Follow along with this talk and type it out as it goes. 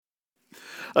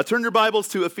Turn your Bibles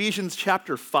to Ephesians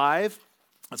chapter 5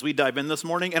 as we dive in this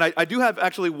morning. And I do have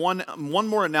actually one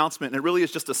more announcement, and it really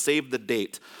is just to save the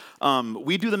date.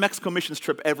 We do the Mexico missions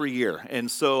trip every year,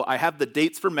 and so I have the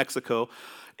dates for Mexico.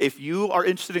 If you are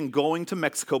interested in going to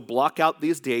Mexico, block out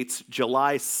these dates,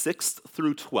 July 6th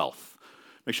through 12th.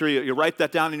 Make sure you write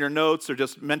that down in your notes or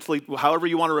just mentally, however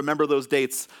you want to remember those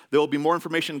dates. There will be more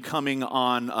information coming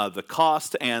on the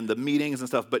cost and the meetings and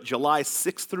stuff, but July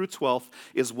 6th through 12th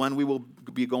is when we will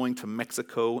be going to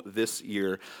Mexico this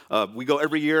year. We go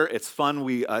every year. It's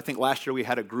fun. I think last year we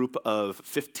had a group of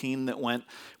 15 that went.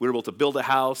 We were able to build a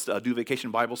house, do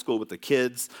vacation Bible school with the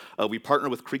kids. We partner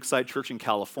with Creekside Church in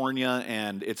California,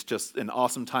 and it's just an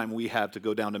awesome time we have to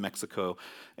go down to Mexico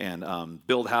and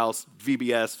build house,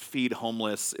 VBS, feed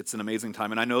homeless. It's an amazing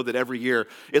time. And I know that every year,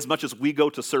 as much as we go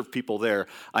to serve people there,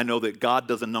 I know that God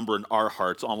does a number in our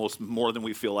hearts, almost more than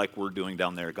we feel like we're doing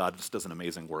down there. God just does an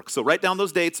amazing work. So write down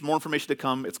those dates, more information to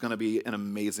come. It's going to be an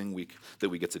amazing week that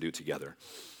we get to do together.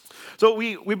 So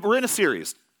we're in a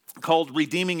series called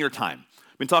Redeeming Your Time.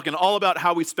 We've been talking all about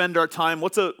how we spend our time,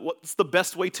 what's the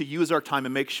best way to use our time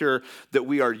and make sure that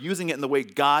we are using it in the way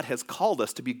God has called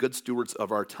us to be good stewards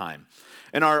of our time.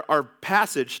 And our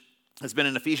passage has been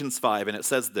in Ephesians 5, and it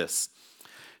says this: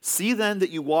 "See then that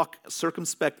you walk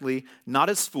circumspectly, not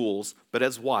as fools, but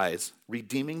as wise,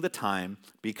 redeeming the time,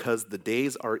 because the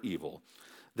days are evil.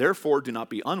 Therefore do not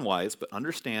be unwise, but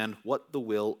understand what the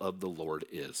will of the Lord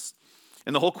is."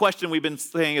 And the whole question we've been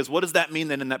saying is, what does that mean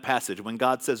then in that passage when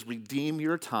God says, redeem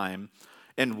your time,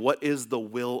 and what is the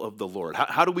will of the Lord?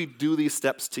 How do we do these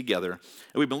steps together?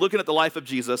 And we've been looking at the life of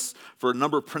Jesus for a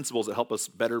number of principles that help us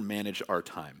better manage our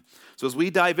time. So as we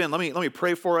dive in, let me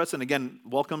pray for us. And again,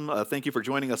 welcome. Thank you for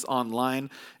joining us online.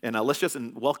 And let's just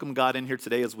welcome God in here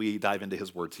today as we dive into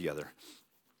his word together.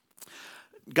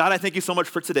 God, I thank you so much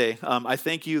for today. I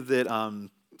thank you that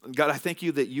God, I thank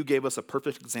you that you gave us a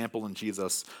perfect example in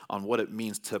Jesus on what it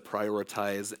means to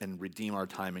prioritize and redeem our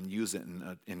time and use it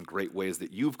in great ways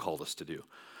that you've called us to do.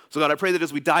 So God, I pray that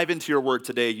as we dive into your word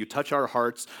today, you touch our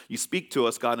hearts, you speak to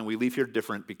us, God, and we leave here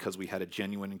different because we had a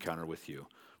genuine encounter with you.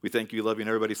 We thank you, love you, and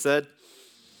everybody said,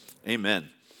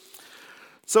 amen.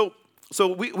 So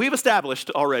we've established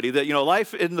already that,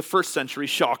 life in the first century,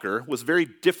 shocker, was very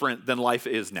different than life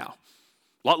is now.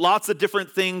 Lots of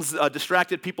different things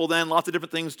distracted people then. Lots of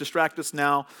different things distract us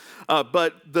now.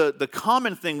 But the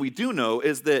common thing we do know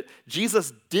is that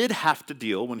Jesus did have to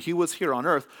deal, when he was here on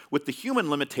earth, with the human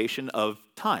limitation of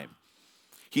time.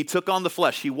 He took on the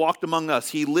flesh. He walked among us.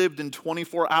 He lived in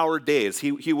 24-hour days.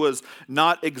 He was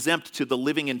not exempt to the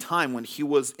living in time when he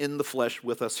was in the flesh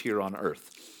with us here on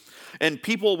earth. And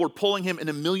people were pulling him in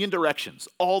a million directions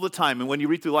all the time. And when you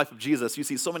read through the life of Jesus, you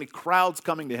see so many crowds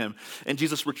coming to him and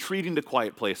Jesus retreating to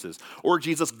quiet places or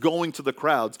Jesus going to the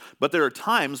crowds. But there are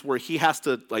times where he has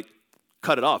to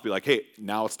cut it off, be like, hey,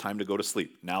 now it's time to go to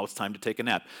sleep. Now it's time to take a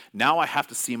nap. Now I have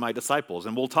to see my disciples.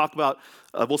 And we'll talk about,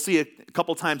 we'll see a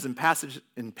couple times in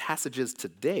passages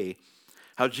today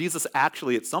how Jesus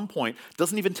actually at some point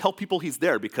doesn't even tell people he's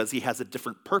there because he has a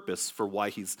different purpose for why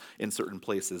he's in certain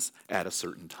places at a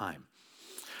certain time.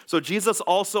 So Jesus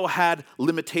also had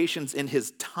limitations in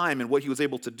his time and what he was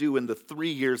able to do in the 3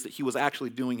 years that he was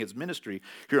actually doing his ministry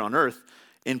here on earth.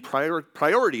 And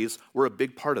priorities were a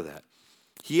big part of that.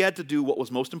 He had to do what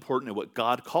was most important and what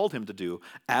God called him to do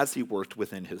as he worked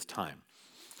within his time.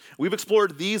 We've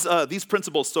explored these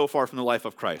principles so far from the life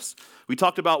of Christ. We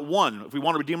talked about one, if we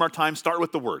want to redeem our time, start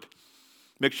with the Word.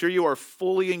 Make sure you are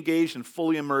fully engaged and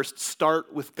fully immersed.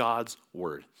 Start with God's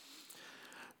Word.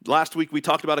 Last week we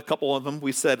talked about a couple of them.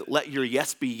 We said, let your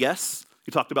yes be yes.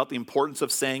 We talked about the importance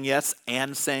of saying yes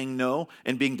and saying no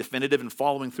and being definitive and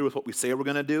following through with what we say we're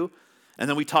going to do. And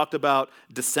then we talked about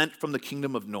descent from the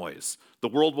kingdom of noise. The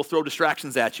world will throw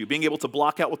distractions at you, being able to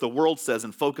block out what the world says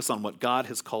and focus on what God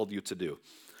has called you to do.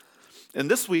 And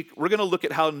this week, we're going to look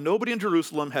at how nobody in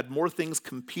Jerusalem had more things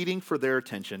competing for their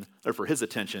attention, or for his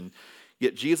attention,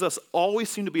 yet Jesus always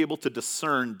seemed to be able to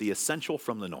discern the essential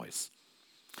from the noise.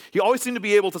 He always seemed to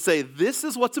be able to say, this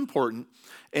is what's important,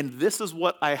 and this is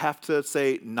what I have to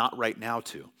say not right now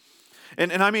to.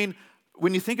 And I mean,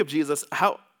 when you think of Jesus,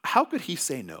 how could he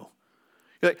say no?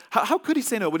 How could he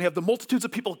say no when you have the multitudes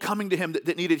of people coming to him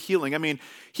that needed healing? I mean,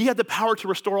 he had the power to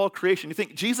restore all creation. You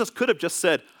think Jesus could have just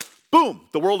said, boom,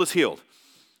 the world is healed.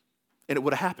 And it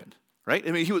would have happened, right?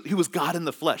 I mean, he was God in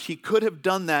the flesh. He could have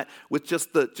done that with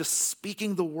just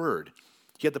speaking the word.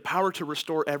 He had the power to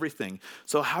restore everything.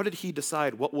 So how did he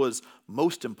decide what was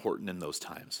most important in those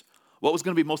times? What was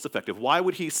going to be most effective? Why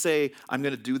would he say, I'm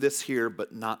going to do this here,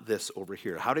 but not this over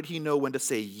here? How did he know when to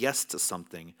say yes to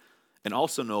something and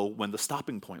also know when the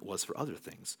stopping point was for other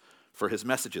things? for his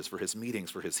messages, for his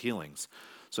meetings, for his healings.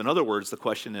 So in other words, the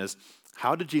question is,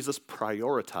 how did Jesus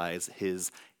prioritize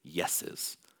his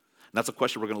yeses? And that's a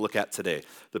question we're going to look at today.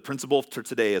 The principle for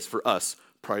today is for us,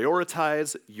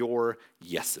 prioritize your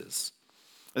yeses.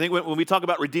 I think when we talk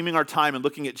about redeeming our time and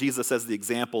looking at Jesus as the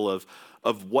example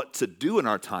of what to do in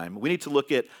our time, we need to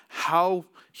look at how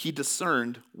he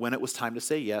discerned when it was time to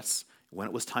say yes, when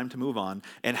it was time to move on,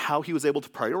 and how he was able to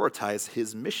prioritize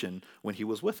his mission when he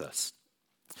was with us.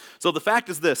 So the fact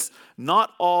is this,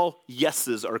 not all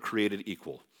yeses are created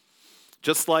equal.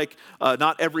 Just like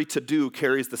not every to-do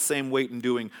carries the same weight in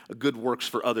doing good works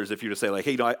for others. If you were to say like,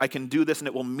 hey, I can do this and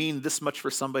it will mean this much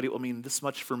for somebody, it will mean this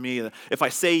much for me. If I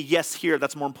say yes here,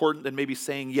 that's more important than maybe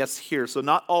saying yes here. So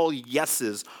not all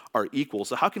yeses are equal.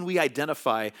 So how can we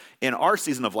identify in our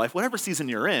season of life, whatever season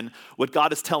you're in, what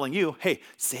God is telling you, hey,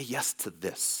 say yes to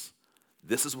this.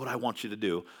 This is what I want you to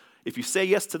do. If you say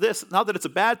yes to this, not that it's a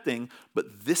bad thing,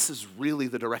 but this is really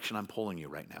the direction I'm pulling you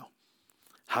right now.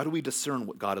 How do we discern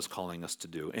what God is calling us to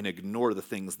do and ignore the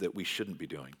things that we shouldn't be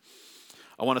doing?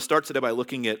 I want to start today by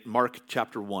looking at Mark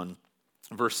chapter 1,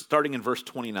 starting in verse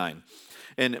 29.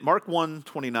 In Mark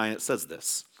 1:29, it says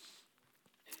this,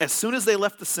 "As soon as they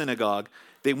left the synagogue,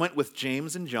 they went with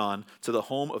James and John to the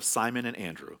home of Simon and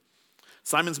Andrew.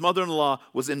 Simon's mother-in-law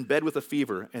was in bed with a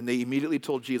fever, and they immediately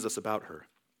told Jesus about her.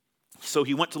 So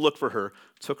he went to look for her,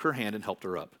 took her hand, and helped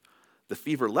her up. The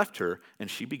fever left her, and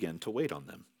she began to wait on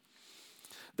them.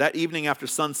 That evening after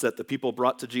sunset, the people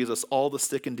brought to Jesus all the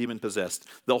sick and demon-possessed.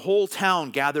 The whole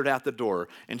town gathered at the door,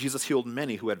 and Jesus healed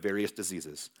many who had various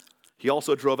diseases. He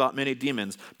also drove out many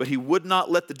demons, but he would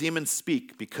not let the demons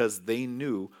speak because they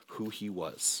knew who he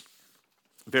was.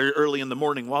 Very early in the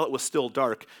morning, while it was still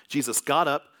dark, Jesus got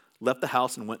up, left the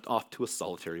house, and went off to a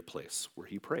solitary place where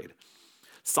he prayed.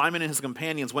 Simon and his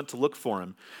companions went to look for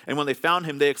him, and when they found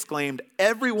him, they exclaimed,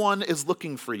 'Everyone is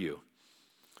looking for you.'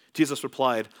 Jesus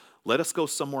replied, 'Let us go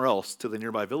somewhere else to the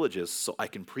nearby villages so I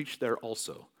can preach there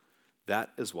also.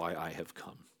 That is why I have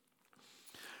come.'"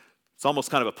 It's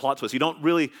almost kind of a plot twist. You don't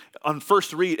really, on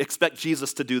first read, expect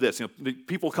Jesus to do this.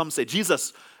 People come and say,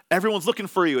 "Jesus, everyone's looking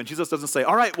for you." And Jesus doesn't say,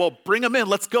 "All right, well, bring them in.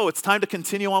 Let's go. It's time to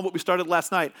continue on what we started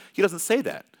last night." He doesn't say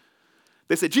that.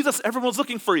 They say, "Jesus, everyone's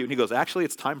looking for you." And he goes, "Actually,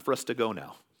 it's time for us to go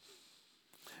now."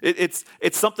 It's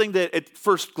something that at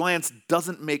first glance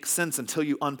doesn't make sense until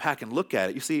you unpack and look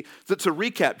at it. You see, to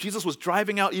recap, Jesus was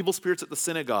driving out evil spirits at the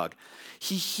synagogue.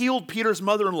 He healed Peter's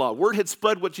mother-in-law. Word had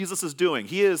spread what Jesus is doing.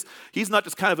 He's not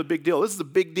just kind of a big deal. This is a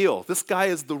big deal. This guy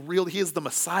is he is the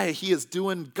Messiah. He is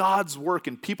doing God's work,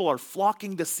 and people are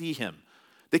flocking to see him.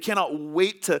 They cannot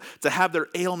wait to have their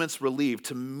ailments relieved,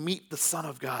 to meet the Son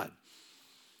of God.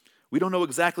 We don't know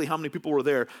exactly how many people were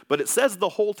there, but it says the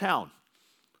whole town.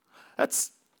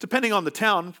 That's, depending on the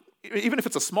town, even if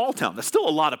it's a small town, that's still a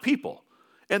lot of people.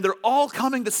 And they're all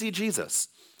coming to see Jesus.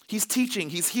 He's teaching,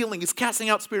 he's healing, he's casting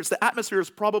out spirits. The atmosphere is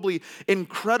probably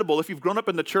incredible. If you've grown up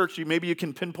in the church, maybe you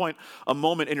can pinpoint a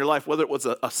moment in your life, whether it was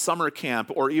a summer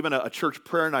camp or even a church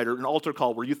prayer night or an altar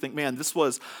call where you think, man,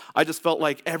 I just felt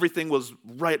like everything was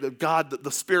right. God,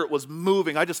 the Spirit was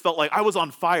moving. I just felt like I was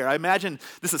on fire. I imagine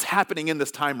this is happening in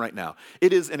this time right now.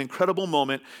 It is an incredible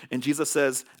moment. And Jesus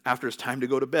says, after it's time to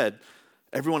go to bed,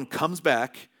 everyone comes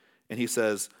back and he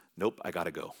says, "Nope, I got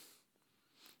to go."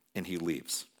 And he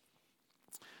leaves.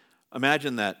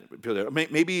 Imagine that.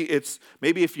 Maybe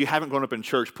if you haven't grown up in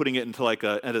church, putting it into like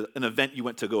an event you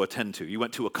went to go attend to. You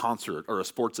went to a concert or a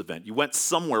sports event. You went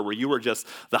somewhere where you were just,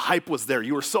 the hype was there.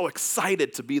 You were so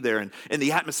excited to be there, and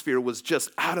the atmosphere was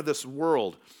just out of this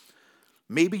world.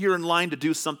 Maybe you're in line to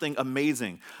do something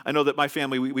amazing. I know that my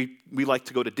family, we like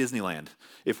to go to Disneyland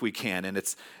if we can, and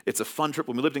it's a fun trip.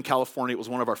 When we lived in California, it was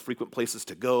one of our frequent places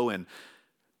to go, and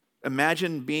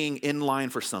imagine being in line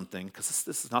for something, because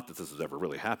this is not that this has ever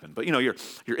really happened, but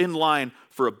you're in line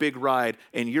for a big ride,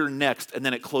 and you're next, and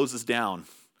then it closes down,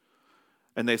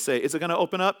 and they say, "Is it going to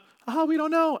open up?" "Oh, we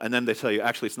don't know." And then they tell you,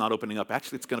 "Actually, it's not opening up.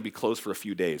 Actually, it's going to be closed for a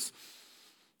few days."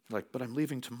 You're like, "But I'm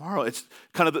leaving tomorrow." It's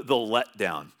kind of the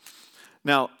letdown.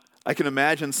 Now, I can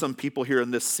imagine some people here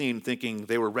in this scene thinking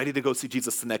they were ready to go see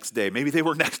Jesus the next day. Maybe they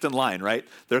were next in line, right?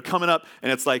 They're coming up,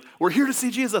 and it's like, "We're here to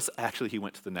see Jesus." Actually, he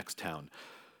went to the next town.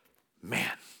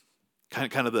 Man,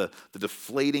 kind of the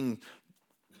deflating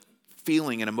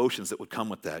feeling and emotions that would come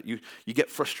with that. You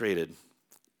get frustrated.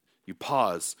 You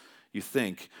pause. You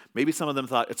think. Maybe some of them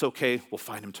thought, "It's okay, we'll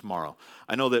find him tomorrow."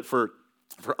 I know that for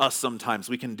us sometimes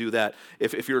we can do that.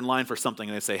 If you're in line for something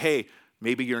and they say, "Hey,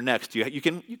 maybe you're next," you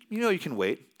can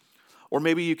wait. Or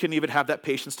maybe you can even have that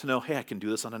patience to know, "Hey, I can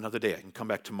do this on another day. I can come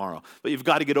back tomorrow." But you've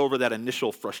got to get over that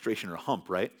initial frustration or hump,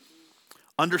 right?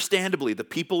 Understandably, the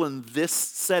people in this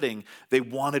setting, they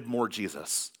wanted more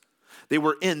Jesus. They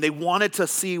were in. They wanted to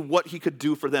see what he could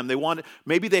do for them.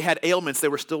 Maybe they had ailments. They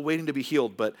were still waiting to be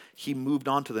healed, but he moved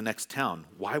on to the next town.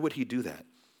 Why would he do that?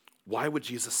 Why would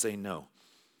Jesus say no?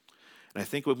 And I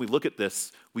think when we look at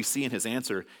this, we see in his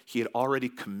answer, he had already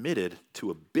committed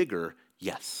to a bigger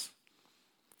yes.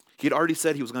 He had already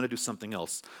said he was going to do something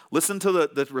else. Listen to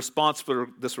the response for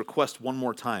this request one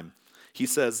more time. He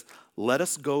says, "Let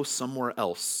us go somewhere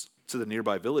else to the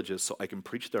nearby villages so I can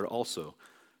preach there also.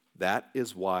 That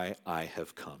is why I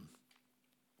have come."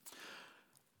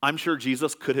 I'm sure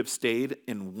Jesus could have stayed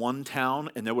in one town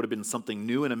and there would have been something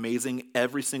new and amazing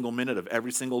every single minute of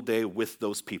every single day with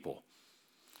those people.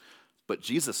 But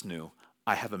Jesus knew,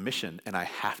 I have a mission and I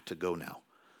have to go now.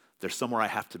 There's somewhere I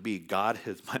have to be.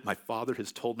 My Father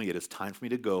has told me it is time for me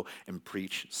to go and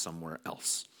preach somewhere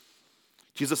else.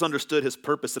 Jesus understood his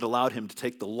purpose that allowed him to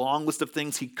take the long list of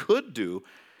things he could do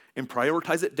and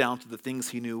prioritize it down to the things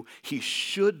he knew he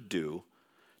should do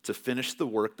to finish the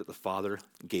work that the Father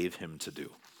gave him to do.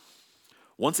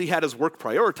 Once he had his work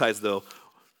prioritized, though,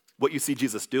 what you see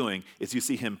Jesus doing is you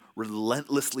see him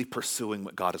relentlessly pursuing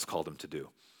what God has called him to do.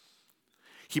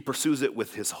 He pursues it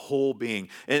with his whole being.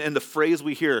 And the phrase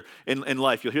we hear in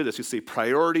life, you'll hear this, you see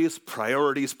priorities,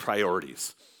 priorities,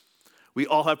 priorities. We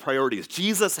all have priorities.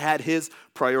 Jesus had his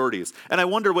priorities. And I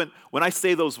wonder when I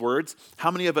say those words,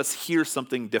 how many of us hear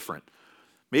something different?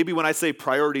 Maybe when I say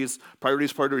priorities,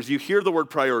 priorities, priorities, you hear the word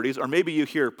priorities, or maybe you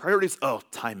hear priorities, oh,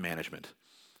 time management.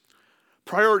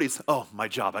 Priorities, oh, my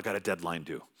job, I got a deadline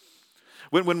due.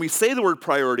 When we say the word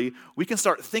priority, we can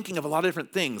start thinking of a lot of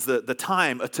different things, the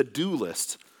time, a to-do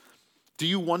list. Do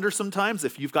you wonder sometimes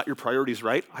if you've got your priorities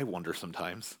right? I wonder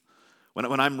sometimes.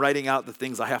 When I'm writing out the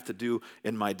things I have to do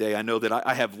in my day, I know that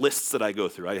I have lists that I go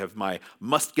through. I have my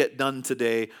must get done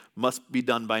today, must be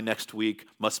done by next week,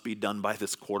 must be done by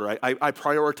this quarter. I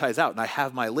prioritize out, and I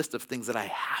have my list of things that I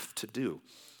have to do.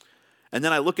 And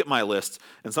then I look at my list,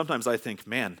 and sometimes I think,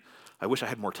 man, I wish I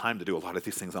had more time to do a lot of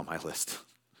these things on my list.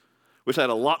 Wish I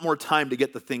had a lot more time to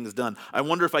get the things done. I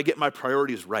wonder if I get my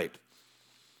priorities right.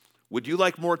 Would you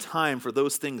like more time for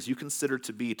those things you consider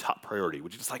to be top priority?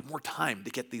 Would you just like more time to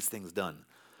get these things done?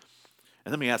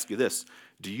 And let me ask you this.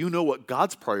 Do you know what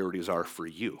God's priorities are for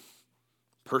you?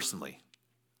 Personally,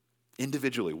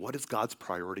 individually, what is God's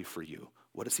priority for you?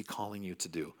 What is he calling you to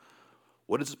do?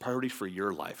 What is his priority for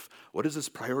your life? What is his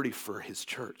priority for his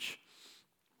church?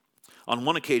 On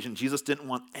one occasion, Jesus didn't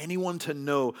want anyone to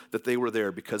know that they were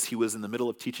there because he was in the middle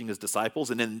of teaching his disciples.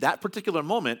 And in that particular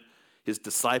moment, his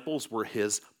disciples were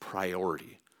his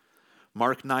priority.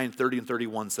 Mark 9:30 and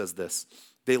 31 says this.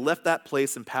 They left that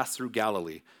place and passed through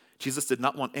Galilee. Jesus did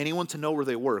not want anyone to know where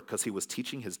they were because he was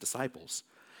teaching his disciples.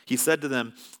 He said to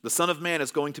them, "The Son of Man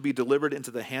is going to be delivered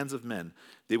into the hands of men.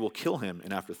 They will kill him,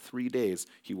 and after 3 days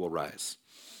he will rise."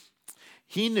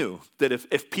 He knew that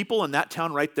if people in that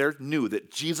town right there knew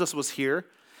that Jesus was here,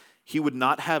 he would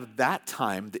not have that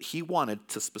time that he wanted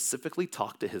to specifically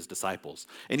talk to his disciples.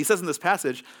 And he says in this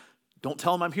passage, don't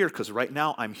tell them I'm here because right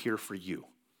now I'm here for you.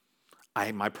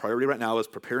 My priority right now is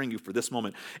preparing you for this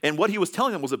moment. And what he was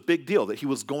telling them was a big deal, that he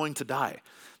was going to die,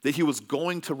 that he was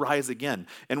going to rise again.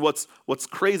 And what's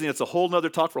crazy, and it's a whole nother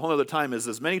talk for a whole nother time, is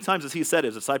as many times as he said,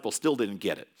 his disciples still didn't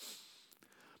get it.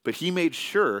 But he made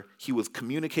sure he was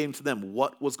communicating to them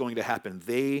what was going to happen.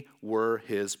 They were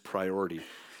his priority.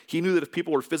 He knew that if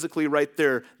people were physically right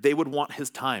there, they would want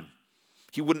his time.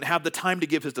 He wouldn't have the time to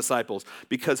give his disciples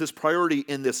because his priority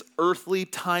in this earthly,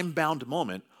 time-bound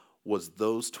moment was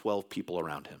those 12 people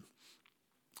around him.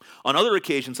 On other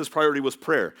occasions, his priority was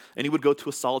prayer, and he would go to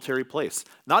a solitary place.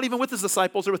 Not even with his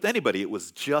disciples or with anybody. It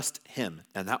was just him,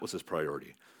 and that was his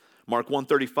priority. Mark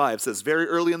 1:35 says, very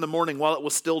early in the morning, while it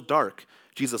was still dark,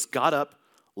 Jesus got up,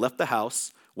 left the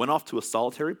house, went off to a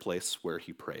solitary place where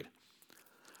he prayed.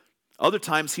 Other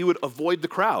times, he would avoid the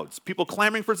crowds, people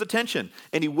clamoring for his attention,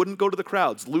 and he wouldn't go to the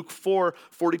crowds. Luke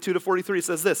 4:42-43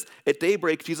 says this, at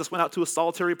daybreak, Jesus went out to a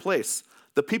solitary place.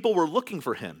 The people were looking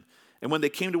for him, and when they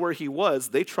came to where he was,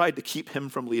 they tried to keep him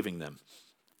from leaving them.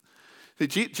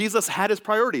 Jesus had his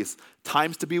priorities,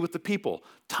 times to be with the people,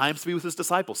 times to be with his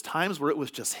disciples, times where it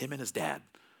was just him and his dad.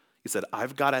 He said,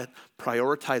 I've got to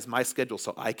prioritize my schedule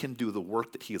so I can do the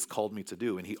work that he has called me to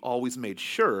do. And he always made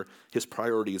sure his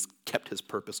priorities kept his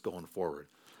purpose going forward.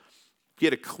 He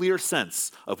had a clear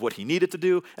sense of what he needed to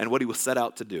do and what he was set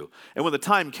out to do. And when the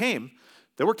time came,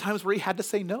 there were times where he had to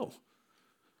say no.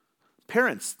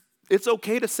 Parents, it's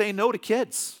okay to say no to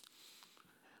kids.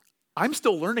 I'm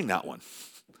still learning that one.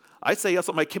 I say yes,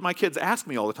 my kids ask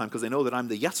me all the time because they know that I'm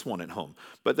the yes one at home.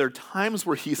 But there are times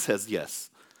where he says yes.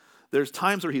 There's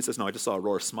times where he says, no, I just saw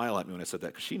Aurora smile at me when I said that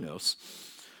because she knows.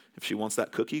 If she wants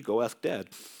that cookie, go ask Dad.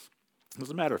 It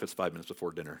doesn't matter if it's 5 minutes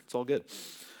before dinner. It's all good.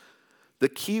 The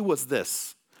key was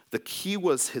this. The key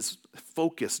was his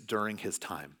focus during his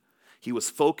time. He was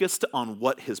focused on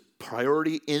what his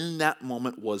priority in that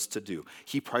moment was to do.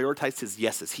 He prioritized his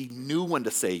yeses. He knew when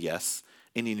to say yes,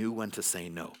 and he knew when to say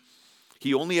no.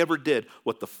 He only ever did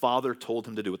what the Father told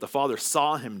him to do, what the Father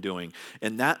saw him doing,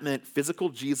 and that meant physical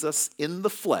Jesus in the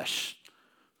flesh.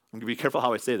 I'm going to be careful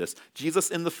how I say this.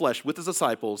 Jesus in the flesh with his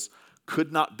disciples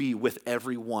could not be with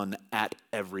everyone at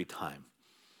every time.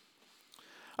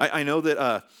 I know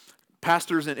that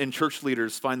pastors and church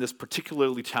leaders find this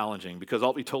particularly challenging because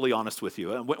I'll be totally honest with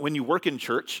you. When you work in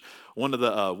church, one of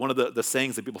the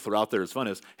sayings that people throw out there is fun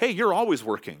is, "Hey, you're always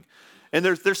working." And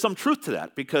there's some truth to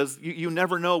that because you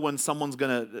never know when someone's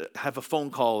going to have a phone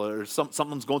call or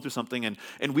someone's going through something, and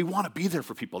we want to be there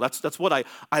for people. That's what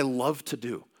I love to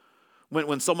do.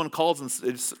 When someone calls, and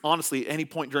it's honestly any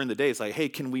point during the day, it's like, "Hey,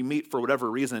 can we meet for whatever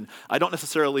reason?" I don't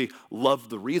necessarily love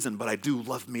the reason, but I do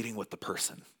love meeting with the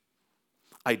person.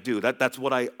 I do. That's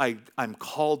what I'm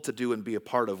called to do and be a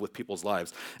part of with people's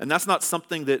lives. And that's not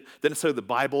something that necessarily the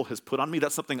Bible has put on me.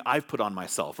 That's something I've put on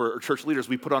myself, or church leaders,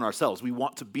 we put on ourselves. We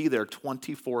want to be there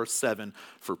 24/7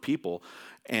 for people.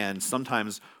 And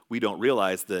sometimes we don't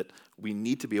realize that we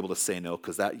need to be able to say no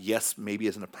because that yes maybe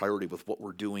isn't a priority with what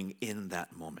we're doing in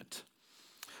that moment.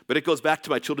 But it goes back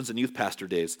to my children's and youth pastor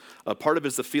days. Part of it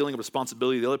is the feeling of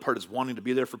responsibility. The other part is wanting to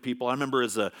be there for people. I remember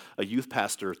as a youth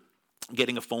pastor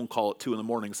getting a phone call at 2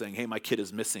 a.m. saying, "Hey, my kid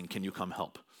is missing. Can you come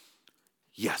help?"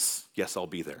 Yes, I'll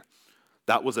be there.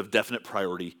 That was a definite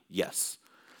priority, yes.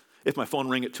 If my phone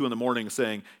rang at 2 a.m.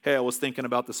 saying, "Hey, I was thinking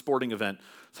about the sporting event,"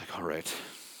 it's like, all right.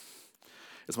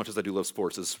 As much as I do love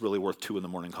sports, it's really worth 2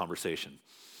 a.m. conversation.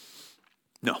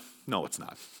 No, it's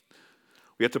not.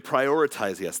 We have to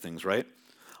prioritize yes things, right?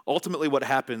 Ultimately, what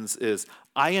happens is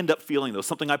I end up feeling, though,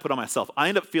 something I put on myself, I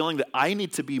end up feeling that I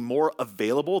need to be more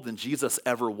available than Jesus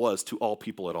ever was to all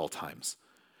people at all times.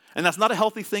 And that's not a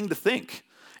healthy thing to think.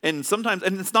 And sometimes,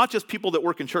 and it's not just people that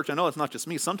work in church, I know it's not just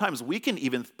me, sometimes we can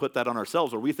even put that on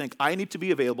ourselves where we think I need to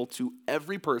be available to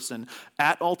every person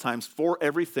at all times for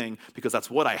everything because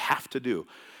that's what I have to do.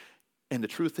 And the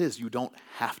truth is you don't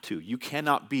have to. You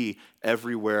cannot be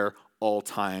everywhere all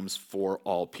times for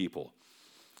all people.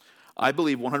 I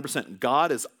believe 100%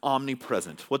 God is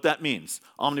omnipresent. What that means,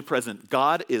 omnipresent,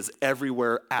 God is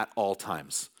everywhere at all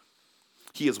times.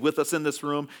 He is with us in this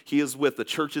room. He is with the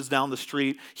churches down the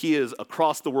street. He is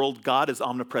across the world. God is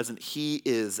omnipresent. He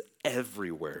is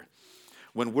everywhere.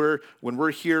 When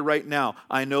we're here right now,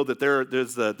 I know that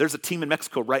there's a team in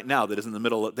Mexico right now that is in the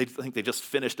middle of, I think they just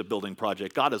finished a building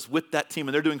project. God is with that team,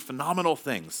 and they're doing phenomenal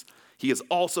things. He is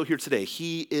also here today.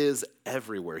 He is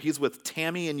everywhere. He's with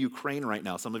Tammy in Ukraine right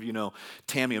now. Some of you know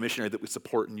Tammy, a missionary that we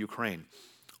support in Ukraine,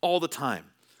 all the time.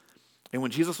 And when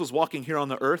Jesus was walking here on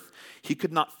the earth, he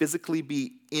could not physically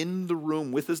be in the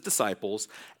room with his disciples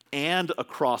and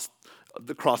across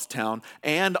town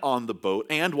and on the boat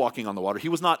and walking on the water. He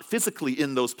was not physically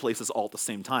in those places all at the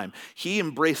same time. He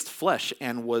embraced flesh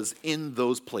and was in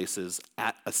those places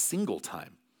at a single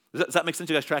time. Does that make sense?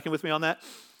 You guys tracking with me on that?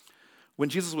 When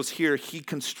Jesus was here, he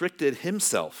constricted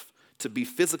himself to be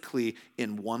physically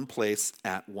in one place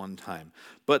at one time.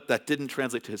 But that didn't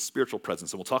translate to his spiritual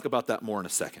presence, and we'll talk about that more in a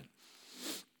second.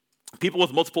 People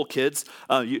with multiple kids,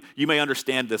 you may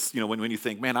understand this, when you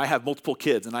think, man, I have multiple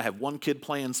kids, and I have one kid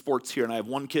playing sports here, and I have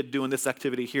one kid doing this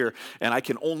activity here, and I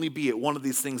can only be at one of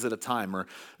these things at a time. Or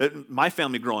my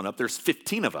family growing up, there's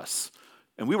 15 of us,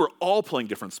 and we were all playing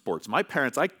different sports. My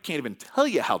parents, I can't even tell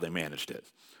you how they managed it.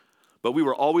 But we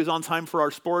were always on time for our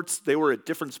sports. They were at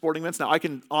different sporting events. Now, I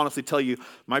can honestly tell you,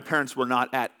 my parents were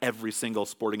not at every single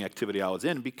sporting activity I was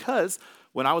in because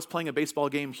when I was playing a baseball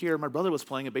game here, my brother was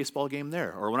playing a baseball game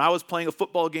there. Or when I was playing a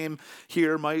football game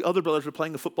here, my other brothers were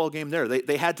playing a football game there.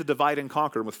 They had to divide and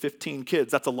conquer. And with 15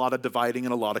 kids, that's a lot of dividing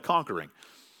and a lot of conquering.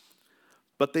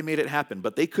 But they made it happen.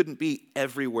 But they couldn't be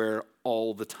everywhere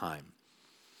all the time.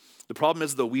 The problem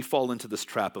is, though, we fall into this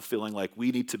trap of feeling like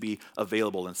we need to be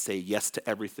available and say yes to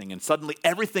everything, and suddenly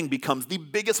everything becomes the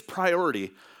biggest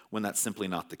priority when that's simply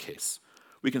not the case.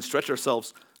 We can stretch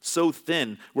ourselves so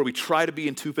thin where we try to be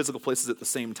in two physical places at the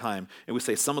same time, and we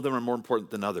say some of them are more important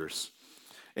than others.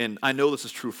 And I know this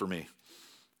is true for me.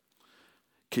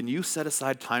 Can you set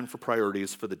aside time for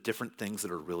priorities for the different things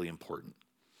that are really important?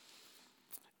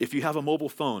 If you have a mobile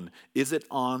phone, is it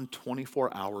on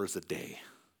 24 hours a day?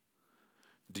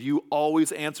 Do you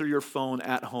always answer your phone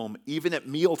at home, even at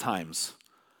meal times?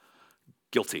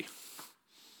 Guilty.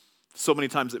 So many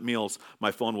times at meals,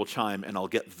 my phone will chime and I'll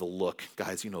get the look.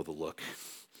 Guys, you know the look.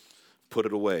 Put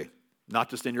it away. Not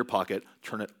just in your pocket,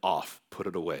 turn it off, put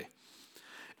it away.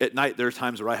 At night, there are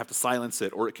times where I have to silence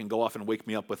it, or it can go off and wake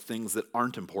me up with things that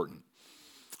aren't important.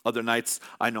 Other nights,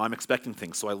 I know I'm expecting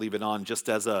things, so I leave it on just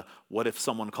as a, what if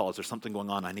someone calls, there's something going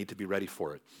on, I need to be ready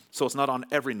for it. So it's not on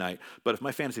every night, but if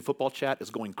my fantasy football chat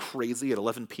is going crazy at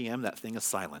 11 p.m., that thing is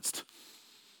silenced.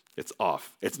 It's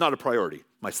off. It's not a priority.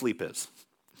 My sleep is.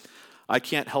 I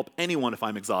can't help anyone if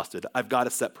I'm exhausted. I've got to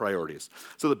set priorities.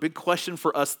 So the big question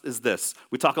for us is this.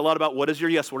 We talk a lot about what is your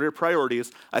yes, what are your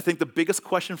priorities. I think the biggest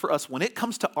question for us when it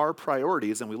comes to our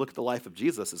priorities, and we look at the life of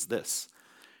Jesus, is this.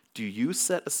 Do you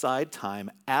set aside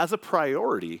time as a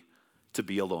priority to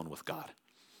be alone with God?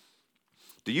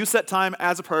 Do you set time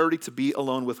as a priority to be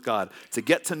alone with God, to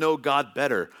get to know God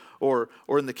better, or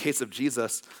in the case of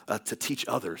Jesus, to teach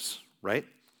others, right?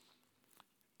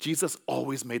 Jesus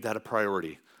always made that a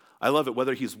priority. I love it.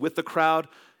 Whether he's with the crowd,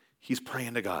 he's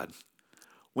praying to God.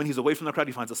 When he's away from the crowd,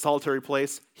 he finds a solitary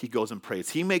place, he goes and prays.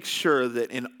 He makes sure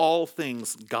that in all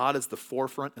things, God is the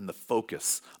forefront and the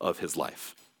focus of his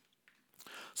life.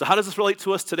 So how does this relate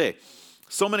to us today?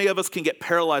 So many of us can get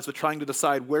paralyzed with trying to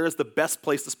decide where is the best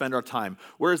place to spend our time?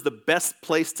 Where is the best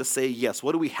place to say yes?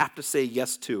 What do we have to say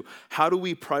yes to? How do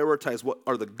we prioritize what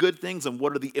are the good things and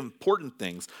what are the important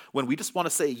things when we just want to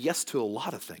say yes to a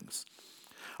lot of things?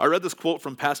 I read this quote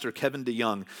from Pastor Kevin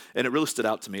DeYoung, and it really stood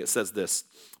out to me. It says this,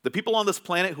 "The people on this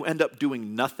planet who end up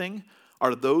doing nothing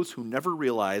are those who never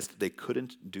realized they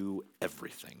couldn't do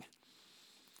everything."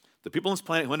 The people on this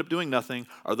planet who end up doing nothing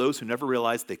are those who never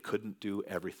realized they couldn't do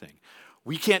everything.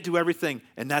 We can't do everything,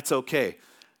 and that's okay.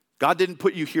 God didn't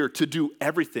put you here to do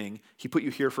everything. He put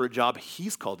you here for a job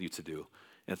he's called you to do.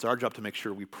 And it's our job to make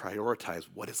sure we prioritize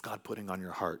what is God putting on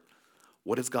your heart.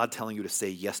 What is God telling you to say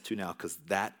yes to now? Because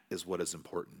that is what is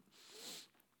important.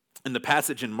 In the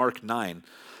passage in Mark 9,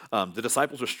 the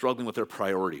disciples are struggling with their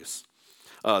priorities.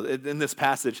 In this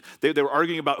passage, they were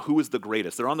arguing about who is the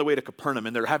greatest. They're on their way to Capernaum,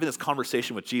 and they're having this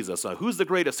conversation with Jesus. Who's the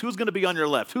greatest? Who's going to be on your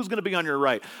left? Who's going to be on your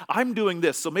right? I'm doing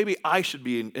this, so maybe I should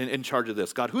be in charge of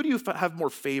this. God, who do you have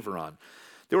more favor on?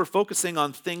 They were focusing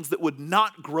on things that would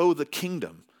not grow the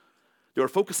kingdom. They were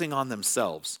focusing on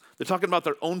themselves. They're talking about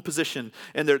their own position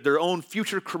and their own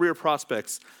future career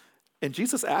prospects. And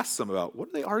Jesus asks them about, what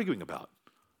are they arguing about?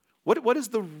 What is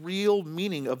the real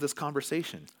meaning of this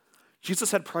conversation?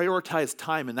 Jesus had prioritized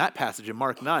time in that passage in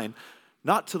Mark 9,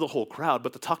 not to the whole crowd,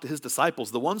 but to talk to his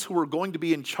disciples, the ones who were going to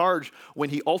be in charge when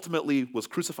he ultimately was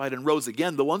crucified and rose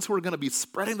again, the ones who were going to be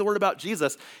spreading the word about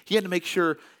Jesus. He had to make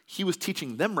sure he was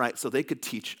teaching them right so they could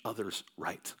teach others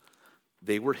right.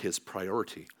 They were his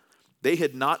priority. They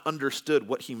had not understood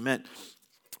what he meant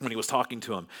when he was talking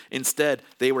to them. Instead,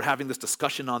 they were having this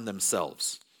discussion on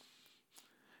themselves.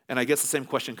 And I guess the same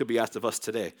question could be asked of us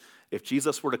today. If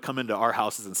Jesus were to come into our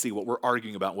houses and see what we're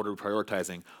arguing about, what are we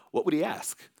prioritizing, what would he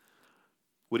ask?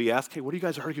 Would he ask, hey, what are you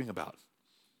guys arguing about?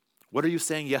 What are you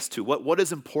saying yes to? What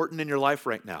is important in your life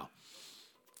right now?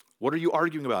 What are you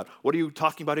arguing about? What are you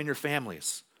talking about in your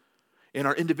families? In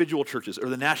our individual churches or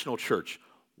the national church?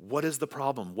 What is the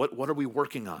problem? What are we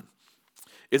working on?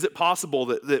 Is it possible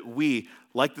that we,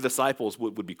 like the disciples,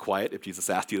 would be quiet if Jesus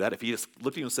asked you that? If he just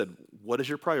looked at you and said, what is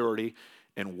your priority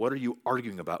and what are you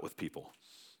arguing about with people?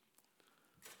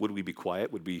 Would we be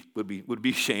quiet? Would we be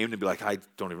ashamed and be like, I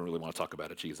don't even really want to talk about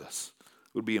it, Jesus?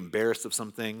 Would we be embarrassed of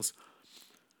some things?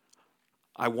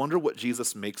 I wonder what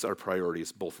Jesus makes our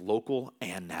priorities, both local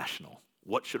and national.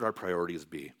 What should our priorities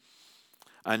be?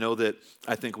 I know that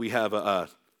I think we have a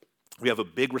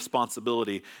big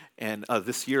responsibility, and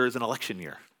this year is an election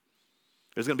year.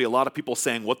 There's going to be a lot of people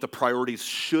saying what the priorities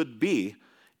should be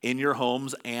in your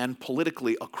homes and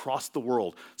politically across the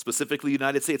world, specifically the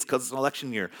United States, because it's an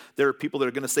election year. There are people that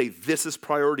are going to say, this is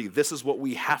priority, this is what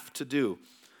we have to do.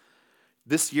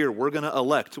 This year, we're going to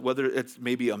elect, whether it's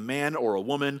maybe a man or a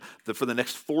woman, for the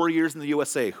next 4 years in the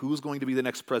USA, who's going to be the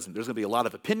next president. There's going to be a lot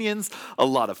of opinions, a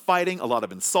lot of fighting, a lot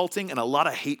of insulting, and a lot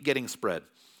of hate getting spread.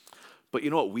 But you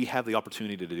know what we have the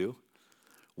opportunity to do?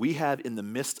 We have, in the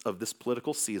midst of this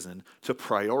political season, to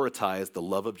prioritize the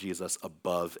love of Jesus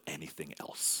above anything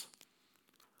else.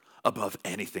 Above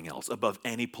anything else, above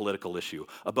any political issue,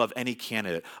 above any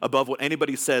candidate, above what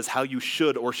anybody says how you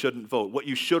should or shouldn't vote, what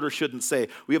you should or shouldn't say.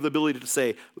 We have the ability to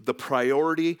say the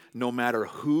priority, no matter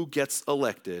who gets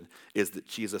elected, is that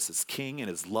Jesus is king and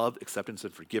his love, acceptance,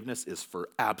 and forgiveness is for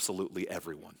absolutely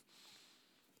everyone.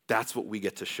 That's what we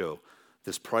get to show.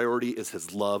 This priority is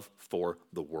his love for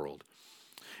the world.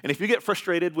 And if you get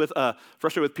frustrated with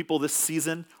people this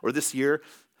season or this year,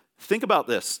 think about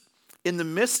this. In the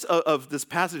midst of this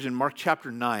passage in Mark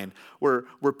chapter 9, where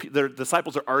their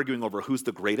disciples are arguing over who's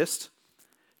the greatest,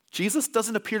 Jesus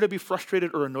doesn't appear to be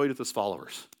frustrated or annoyed with his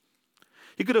followers.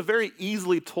 He could have very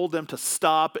easily told them to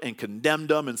stop and condemned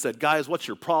them and said, guys, what's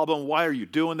your problem? Why are you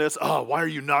doing this? Oh, why are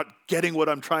you not getting what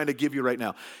I'm trying to give you right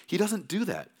now? He doesn't do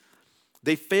that.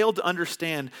 They failed to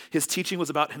understand his teaching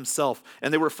was about himself,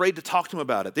 and they were afraid to talk to him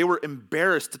about it. They were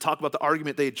embarrassed to talk about the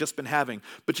argument they had just been having.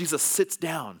 But Jesus sits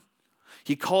down.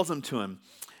 He calls them to him,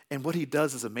 and what he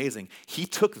does is amazing. He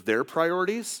took their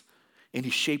priorities, and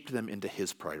he shaped them into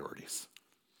his priorities.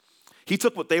 He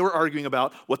took what they were arguing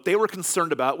about, what they were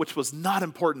concerned about, which was not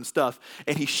important stuff,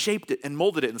 and he shaped it and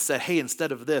molded it and said, hey,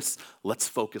 instead of this, let's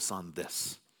focus on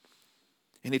this.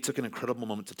 And he took an incredible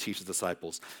moment to teach his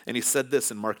disciples. And he said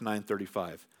this in Mark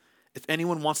 9:35. If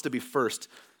anyone wants to be first,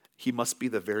 he must be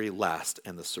the very last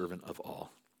and the servant of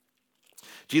all.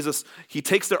 Jesus, he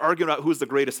takes their argument about who's the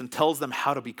greatest and tells them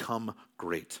how to become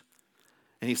great.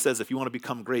 And he says, if you want to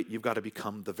become great, you've got to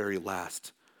become the very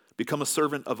last. Become a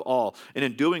servant of all. And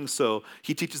in doing so,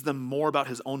 he teaches them more about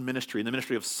his own ministry and the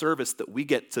ministry of service that we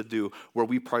get to do where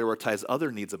we prioritize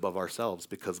other needs above ourselves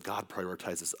because God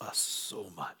prioritizes us so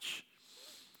much.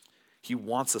 He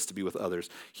wants us to be with others.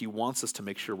 He wants us to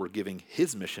make sure we're giving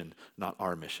his mission, not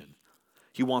our mission.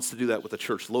 He wants to do that with the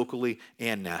church locally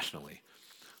and nationally.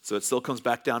 So it still comes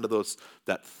back down to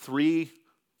the three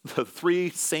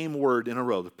same word in a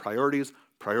row, the priorities,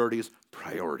 priorities,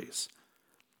 priorities.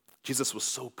 Jesus was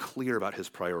so clear about his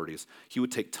priorities. He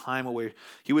would take time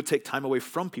away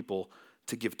from people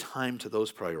to give time to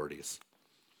those priorities.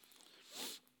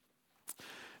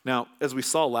 Now, as we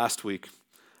saw last week,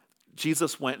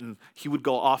 Jesus went and he would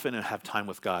go often and have time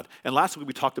with God. And last week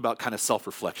we talked about kind of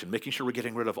self-reflection, making sure we're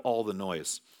getting rid of all the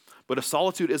noise. But if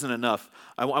solitude isn't enough,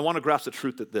 I want to grasp the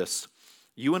truth that this: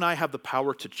 you and I have the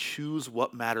power to choose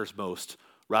what matters most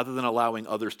rather than allowing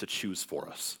others to choose for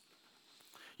us.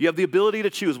 You have the ability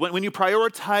to choose. When you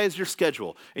prioritize your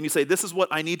schedule and you say, this is what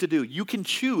I need to do, you can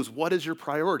choose what is your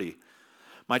priority.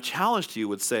 My challenge to you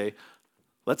would say,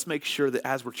 let's make sure that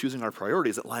as we're choosing our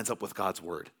priorities, it lines up with God's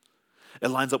word. It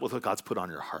lines up with what God's put on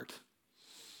your heart.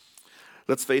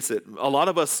 Let's face it, a lot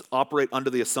of us operate under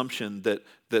the assumption that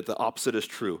the opposite is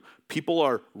true. People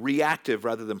are reactive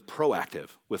rather than proactive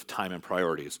with time and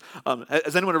priorities.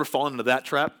 Has anyone ever fallen into that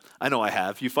trap? I know I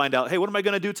have. You find out, hey, what am I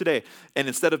going to do today? And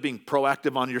instead of being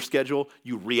proactive on your schedule,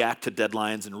 you react to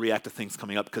deadlines and react to things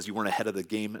coming up because you weren't ahead of the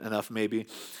game enough maybe.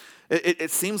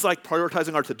 It seems like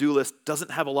prioritizing our to-do list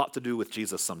doesn't have a lot to do with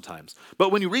Jesus sometimes.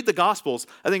 But when you read the Gospels,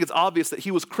 I think it's obvious that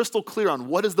he was crystal clear on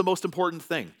what is the most important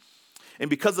thing. And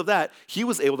because of that, he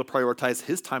was able to prioritize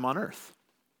his time on earth.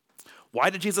 Why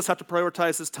did Jesus have to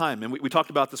prioritize his time? And we talked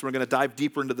about this. We're going to dive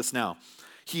deeper into this now.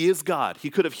 He is God.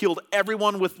 He could have healed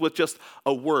everyone with just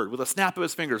a word, with a snap of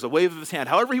his fingers, a wave of his hand.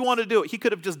 However he wanted to do it, he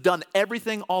could have just done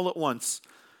everything all at once.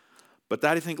 But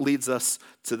that, I think, leads us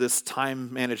to this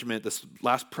time management, this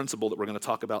last principle that we're going to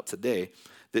talk about today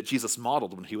that Jesus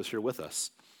modeled when he was here with us.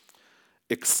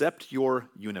 Accept your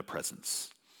unipresence.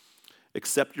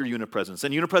 Accept your unipresence.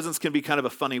 And unipresence can be kind of a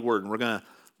funny word, and we're going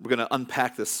to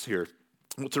unpack this here.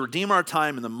 To redeem our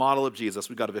time in the model of Jesus,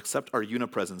 we've got to accept our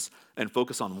unipresence and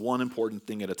focus on one important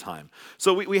thing at a time.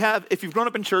 So we have, if you've grown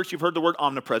up in church, you've heard the word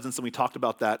omnipresence, and we talked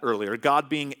about that earlier, God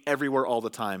being everywhere all the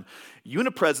time.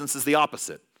 Unipresence is the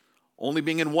opposite. Only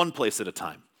being in one place at a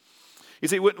time. You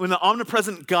see, when the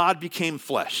omnipresent God became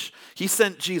flesh, he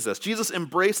sent Jesus. Jesus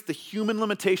embraced the human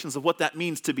limitations of what that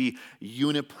means to be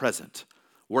unipresent,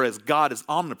 whereas God is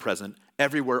omnipresent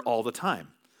everywhere all the time.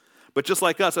 But just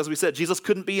like us, as we said, Jesus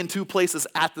couldn't be in two places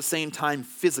at the same time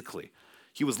physically.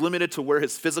 He was limited to where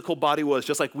his physical body was,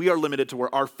 just like we are limited to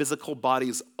where our physical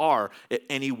bodies are at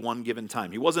any one given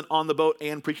time. He wasn't on the boat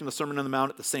and preaching the Sermon on the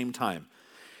Mount at the same time.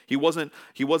 He wasn't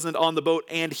on the boat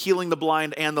and healing the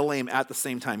blind and the lame at the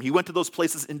same time. He went to those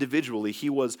places individually. He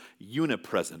was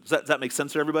unipresent. Does that make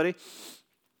sense to everybody?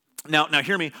 Now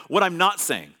hear me. What I'm not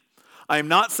saying, I am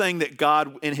not saying that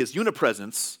God in his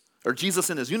unipresence, or Jesus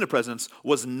in his unipresence,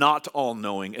 was not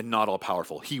all-knowing and not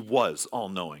all-powerful. He was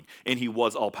all-knowing and he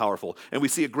was all-powerful. And we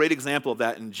see a great example of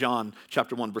that in John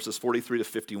chapter 1, verses 43 to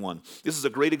 51. This is a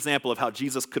great example of how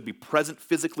Jesus could be present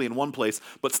physically in one place,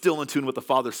 but still in tune with the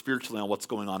Father spiritually on what's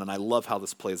going on. And I love how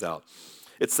this plays out.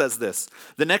 It says this: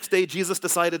 the next day, Jesus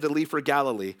decided to leave for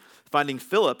Galilee. Finding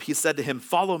Philip, he said to him,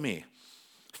 "Follow me."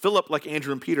 Philip, like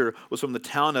Andrew and Peter, was from the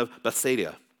town of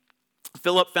Bethsaida.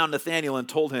 Philip found Nathanael and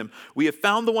told him, "We have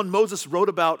found the one Moses wrote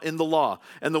about in the law,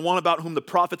 and the one about whom the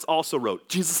prophets also wrote,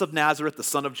 Jesus of Nazareth, the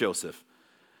son of Joseph."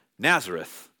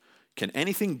 "Nazareth? Can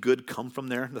anything good come from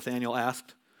there?" Nathanael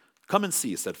asked. "Come and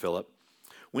see," said Philip.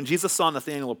 When Jesus saw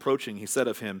Nathanael approaching, he said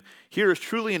of him, "Here is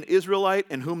truly an Israelite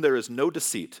in whom there is no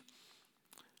deceit."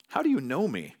 "How do you know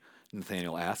me?"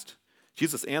 Nathanael asked.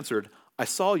 Jesus answered, I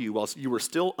saw you while you were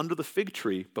still under the fig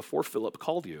tree before Philip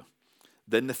called you."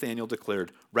 Then Nathanael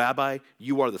declared, "Rabbi,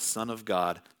 you are the Son of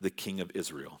God, the King of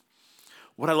Israel."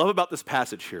 What I love about this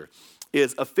passage here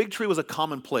is a fig tree was a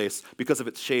common place because of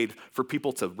its shade for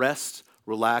people to rest,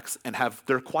 relax, and have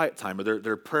their quiet time or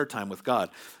their prayer time with God.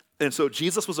 And so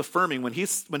Jesus was affirming when he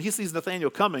sees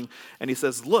Nathanael coming and he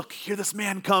says, "Look, here this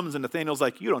man comes." And Nathanael's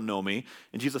like, "You don't know me."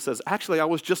 And Jesus says, "Actually, I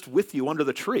was just with you under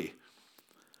the tree."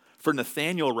 For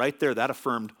Nathanael right there, that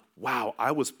affirmed, wow,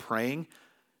 I was praying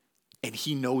and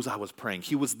he knows I was praying.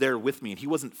 He was there with me and he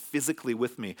wasn't physically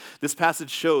with me. This passage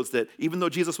shows that even though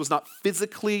Jesus was not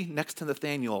physically next to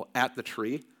Nathanael at the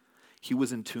tree, he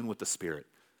was in tune with the Spirit.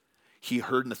 He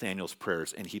heard Nathanael's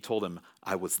prayers and he told him,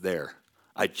 "I was there.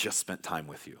 I just spent time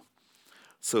with you."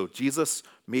 So Jesus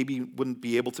maybe wouldn't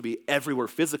be able to be everywhere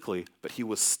physically, but he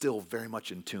was still very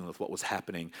much in tune with what was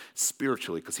happening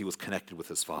spiritually because he was connected with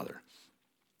his Father.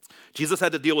 Jesus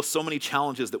had to deal with so many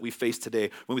challenges that we face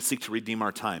today when we seek to redeem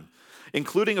our time,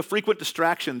 including a frequent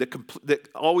distraction that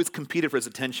always competed for his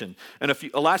attention. And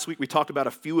last week we talked about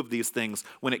a few of these things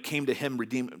when it came to him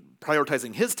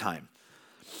prioritizing his time.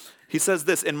 He says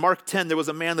this, in Mark 10, there was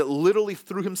a man that literally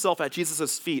threw himself at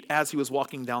Jesus' feet as he was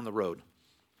walking down the road.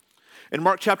 In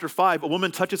Mark chapter 5, a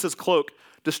woman touches his cloak,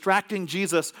 distracting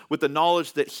Jesus with the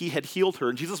knowledge that he had healed her.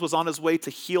 And Jesus was on his way to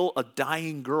heal a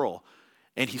dying girl,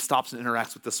 and he stops and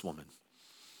interacts with this woman.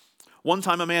 One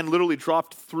time, a man literally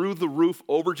dropped through the roof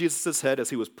over Jesus' head as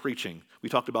he was preaching. We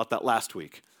talked about that last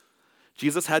week.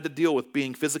 Jesus had to deal with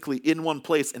being physically in one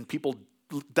place and people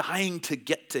dying to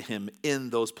get to him in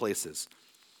those places.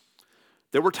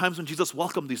 There were times when Jesus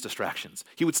welcomed these distractions.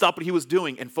 He would stop what he was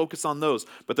doing and focus on those.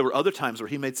 But there were other times where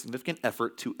he made significant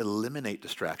effort to eliminate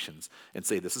distractions and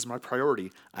say, "This is my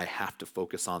priority. I have to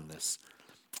focus on this."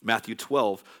 Matthew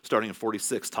 12, starting in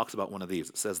 46, talks about one of these.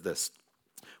 It says this,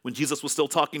 "When Jesus was still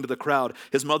talking to the crowd,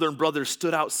 his mother and brothers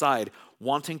stood outside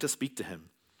wanting to speak to him.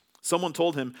 Someone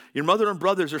told him, 'Your mother and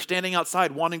brothers are standing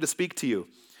outside wanting to speak to you.'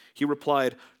 He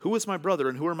replied, 'Who is my brother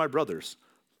and who are my brothers?'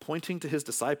 Pointing to his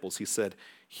disciples, he said,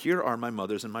 'Here are my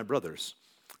mothers and my brothers.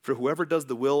 For whoever does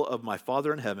the will of my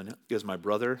Father in heaven is my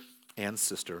brother and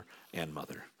sister and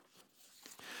mother.'"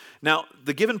 Now,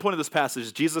 the given point of this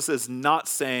passage, Jesus is not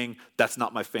saying, "That's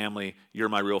not my family, you're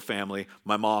my real family.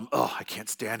 My mom, I can't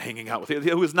stand hanging out with you."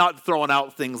 He was not throwing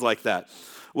out things like that.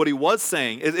 What he was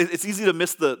saying, it's easy to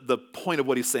miss the point of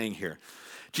what he's saying here.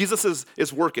 Jesus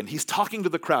is working. He's talking to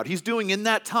the crowd. He's doing in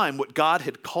that time what God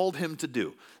had called him to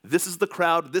do. This is the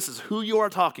crowd. This is who you are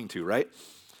talking to, right?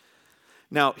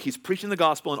 Now, he's preaching the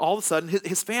gospel, and all of a sudden,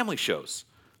 his family shows.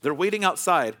 They're waiting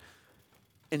outside,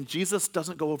 and Jesus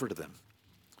doesn't go over to them.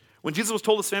 When Jesus was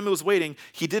told his family was waiting,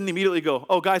 he didn't immediately go,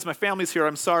 "Oh, guys, my family's here.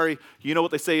 I'm sorry." You know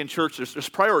what they say in church. There's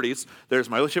priorities. There's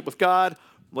my relationship with God,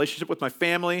 relationship with my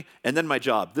family, and then my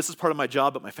job. This is part of my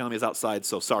job, but my family is outside,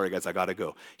 so sorry, guys, I got to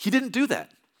go. He didn't do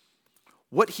that.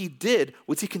 What he did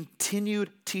was he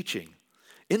continued teaching.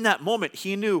 In that moment,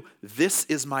 he knew, this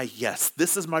is my yes.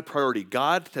 This is my priority.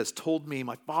 God has told me,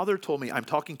 my Father told me, I'm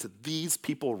talking to these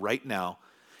people right now,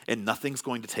 and nothing's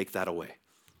going to take that away.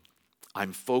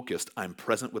 I'm focused. I'm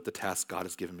present with the task God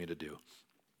has given me to do.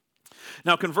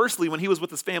 Now, conversely, when he was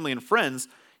with his family and friends,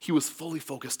 he was fully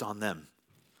focused on them.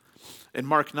 In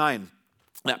Mark 9,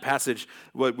 that passage,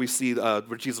 what we see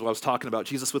where Jesus, what I was talking about,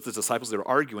 Jesus with his disciples, they were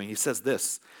arguing. He says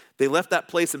this, "They left that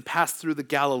place and passed through the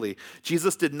Galilee.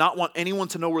 Jesus did not want anyone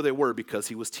to know where they were because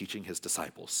he was teaching his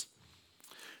disciples."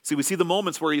 See, we see the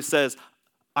moments where he says,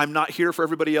 "I'm not here for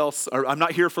everybody else, or I'm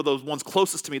not here for those ones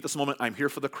closest to me at this moment. I'm here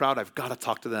for the crowd. I've got to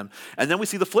talk to them." And then we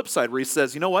see the flip side where he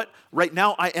says, "You know what? Right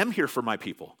now, I am here for my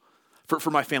people, for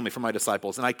my family, for my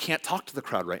disciples, and I can't talk to the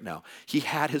crowd right now." He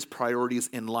had his priorities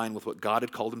in line with what God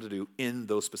had called him to do in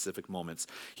those specific moments.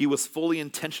 He was fully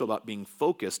intentional about being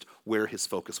focused where his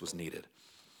focus was needed.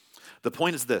 The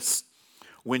point is this: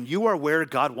 when you are where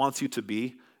God wants you to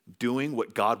be, doing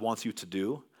what God wants you to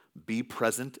do, be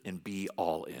present and be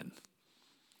all in.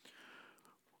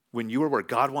 When you are where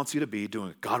God wants you to be, doing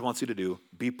what God wants you to do,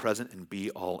 be present and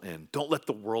be all in. Don't let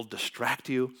the world distract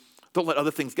you. Don't let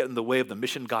other things get in the way of the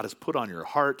mission God has put on your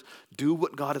heart. Do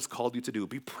what God has called you to do.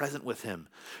 Be present with him.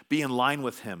 Be in line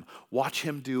with him. Watch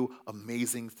him do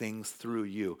amazing things through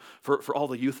you. For all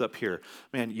the youth up here,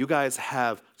 man, you guys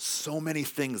have so many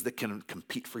things that can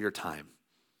compete for your time.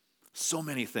 So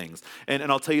many things. And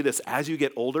I'll tell you this, as you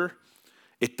get older,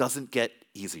 it doesn't get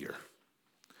easier.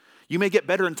 You may get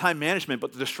better in time management,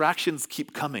 but the distractions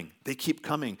keep coming. They keep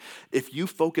coming. If you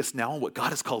focus now on what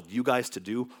God has called you guys to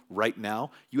do right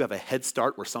now, you have a head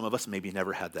start where some of us maybe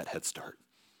never had that head start.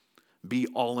 Be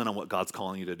all in on what God's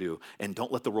calling you to do, and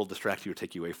don't let the world distract you or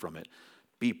take you away from it.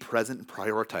 be present and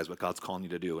prioritize what God's calling you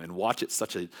to do, and watch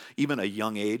at even a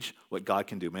young age what God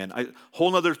can do. Man,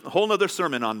 whole nother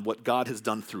sermon on what God has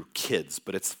done through kids,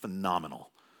 but it's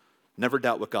phenomenal. Never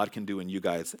doubt what God can do in you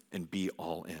guys, and be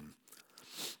all in.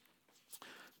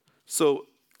 So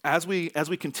as we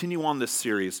continue on this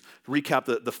series, recap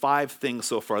the 5 things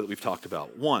so far that we've talked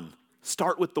about. 1,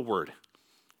 start with the Word.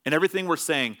 And everything we're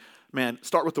saying, man,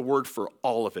 start with the Word for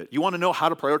all of it. You want to know how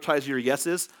to prioritize your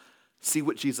yeses? See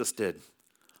what Jesus did.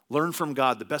 Learn from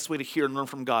God. The best way to hear and learn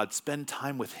from God, spend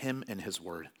time with Him and His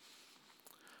Word.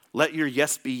 Let your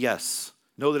yes be yes.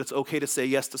 Know that it's okay to say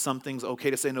yes to some things, okay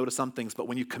to say no to some things, but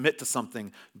when you commit to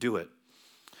something, do it.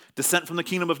 Dissent from the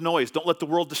kingdom of noise. Don't let the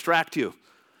world distract you.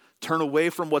 Turn away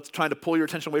from what's trying to pull your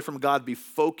attention away from God. Be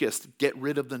focused. Get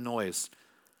rid of the noise.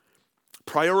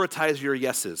 Prioritize your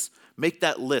yeses. Make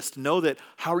that list. Know that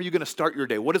how are you going to start your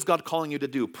day? What is God calling you to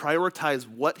do? Prioritize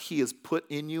what He has put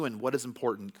in you and what is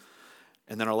important.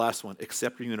 And then our last one,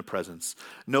 accept your unipresence.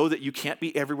 Know that you can't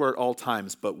be everywhere at all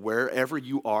times, but wherever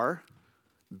you are,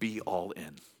 be all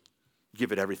in.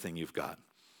 Give it everything you've got.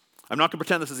 I'm not going to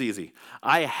pretend this is easy.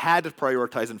 I had to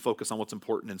prioritize and focus on what's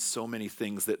important in so many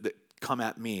things that come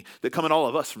at me, that come at all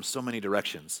of us from so many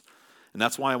directions. And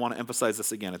that's why I want to emphasize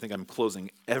this again. I think I'm closing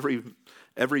every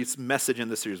message in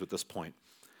this series with this point.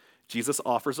 Jesus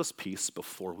offers us peace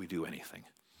before we do anything.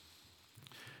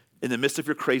 In the midst of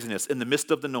your craziness, in the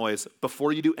midst of the noise,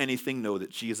 before you do anything, know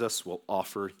that Jesus will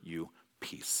offer you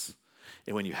peace.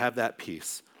 And when you have that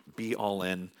peace, be all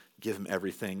in, give Him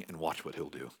everything, and watch what He'll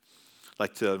do. I'd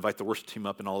like to invite the worship team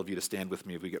up and all of you to stand with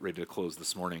me as we get ready to close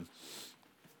this morning.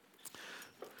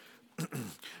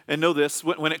 And know this,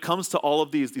 when it comes to all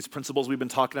of these principles we've been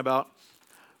talking about,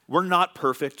 we're not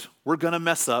perfect. We're going to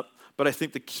mess up, but I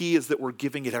think the key is that we're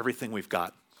giving it everything we've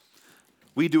got.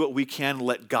 We do what we can,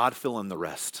 let God fill in the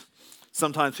rest.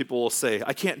 Sometimes people will say,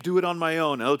 I can't do it on my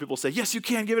own. And other people say, yes, you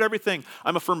can, give it everything.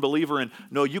 I'm a firm believer in,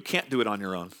 no, you can't do it on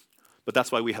your own. But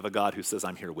that's why we have a God who says,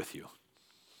 I'm here with you.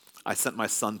 I sent my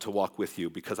Son to walk with you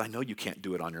because I know you can't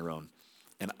do it on your own.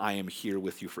 And I am here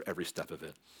with you for every step of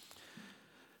it.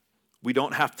 We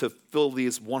don't have to fill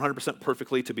these 100%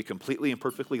 perfectly to be completely and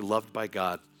perfectly loved by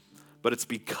God. But it's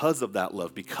because of that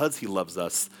love, because He loves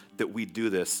us, that we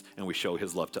do this and we show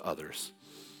His love to others.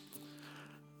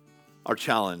 Our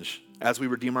challenge, as we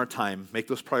redeem our time, make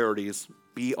those priorities,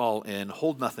 be all in,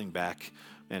 hold nothing back,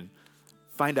 and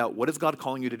find out what is God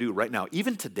calling you to do right now,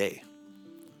 even today.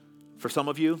 For some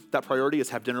of you, that priority is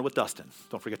have dinner with Dustin.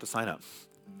 Don't forget to sign up.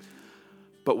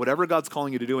 But whatever God's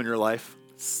calling you to do in your life,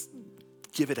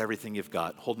 give it everything you've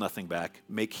got. Hold nothing back.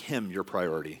 Make Him your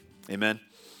priority. Amen?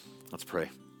 Let's pray.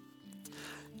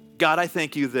 God, I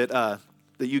thank you that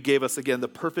you gave us, again, the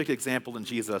perfect example in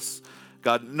Jesus.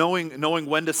 God, knowing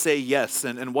when to say yes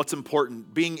and what's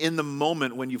important, being in the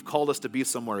moment when you've called us to be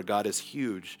somewhere, God, is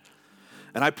huge.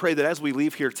 And I pray that as we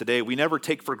leave here today, we never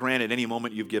take for granted any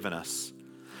moment you've given us.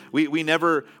 We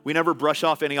never brush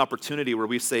off any opportunity where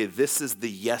we say, this is the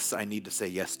yes I need to say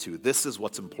yes to. This is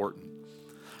what's important.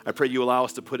 I pray you allow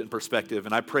us to put it in perspective.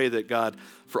 And I pray that, God,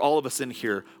 for all of us in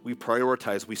here, we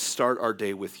prioritize, we start our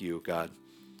day with you, God.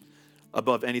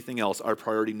 Above anything else, our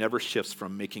priority never shifts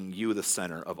from making you the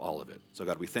center of all of it. So,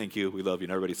 God, we thank you. We love you.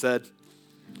 And everybody said,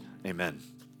 amen.